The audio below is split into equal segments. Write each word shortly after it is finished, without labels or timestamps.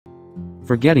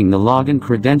For getting the login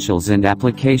credentials and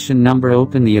application number,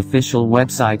 open the official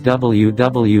website www.nfsu.ac.in.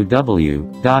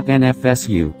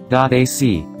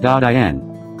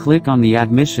 Click on the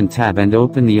Admission tab and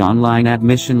open the online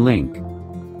admission link.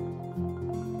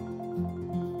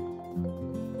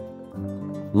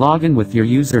 Log in with your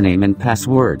username and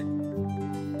password.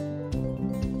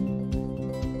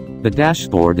 The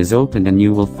dashboard is opened and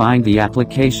you will find the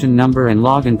application number and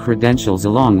login credentials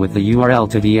along with the URL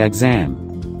to the exam.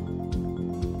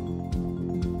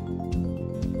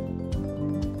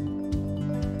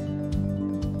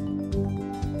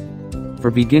 For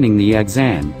beginning the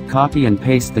exam, copy and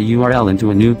paste the URL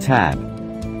into a new tab.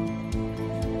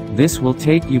 This will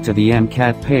take you to the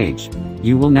MCAT page.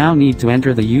 You will now need to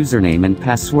enter the username and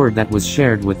password that was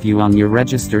shared with you on your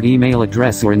registered email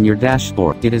address or in your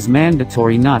dashboard. It is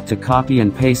mandatory not to copy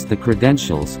and paste the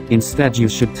credentials, instead you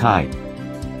should type.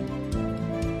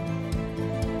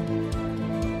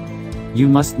 You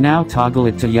must now toggle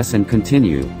it to yes and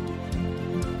continue.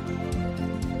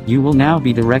 You will now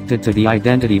be directed to the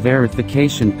identity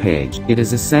verification page. It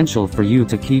is essential for you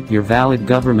to keep your valid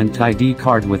government ID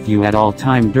card with you at all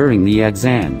time during the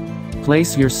exam.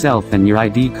 Place yourself and your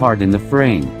ID card in the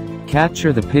frame.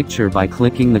 Capture the picture by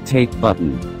clicking the Take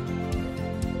button.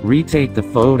 Retake the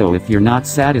photo if you're not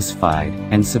satisfied,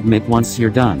 and submit once you're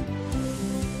done.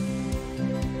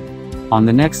 On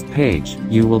the next page,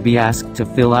 you will be asked to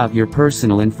fill out your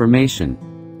personal information.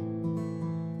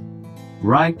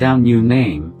 Write down new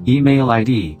name, email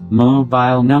ID,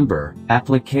 mobile number,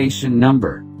 application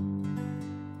number.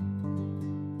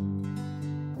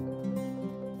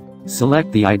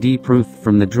 Select the ID proof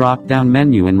from the drop-down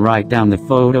menu and write down the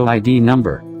photo ID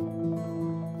number.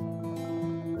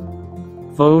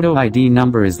 Photo ID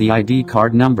number is the ID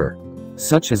card number,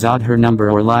 such as Aadhaar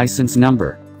number or license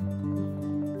number.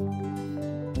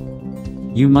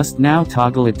 You must now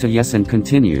toggle it to yes and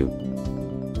continue.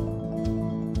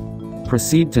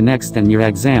 Proceed to next and your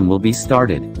exam will be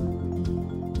started.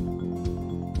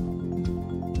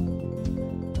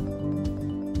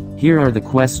 Here are the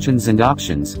questions and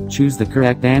options. Choose the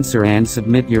correct answer and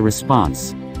submit your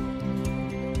response.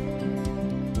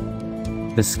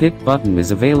 The skip button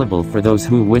is available for those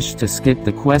who wish to skip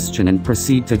the question and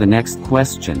proceed to the next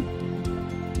question.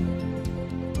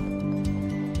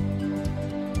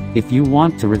 If you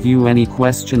want to review any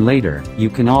question later, you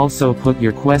can also put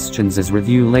your questions as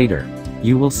review later.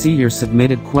 You will see your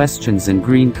submitted questions in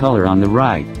green color on the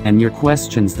right, and your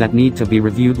questions that need to be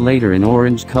reviewed later in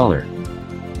orange color.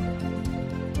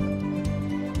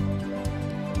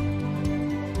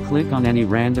 Click on any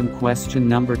random question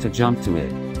number to jump to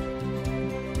it.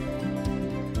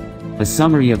 A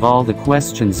summary of all the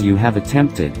questions you have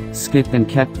attempted, skipped and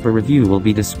kept for review will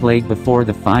be displayed before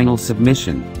the final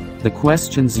submission. The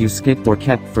questions you skipped or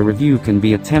kept for review can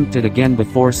be attempted again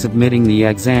before submitting the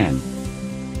exam.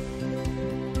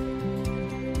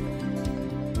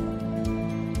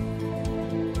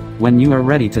 When you are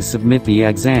ready to submit the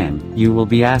exam, you will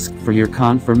be asked for your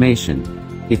confirmation.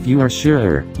 If you are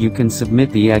sure, you can submit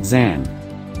the exam.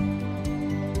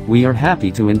 We are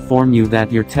happy to inform you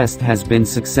that your test has been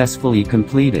successfully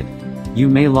completed. You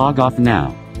may log off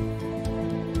now.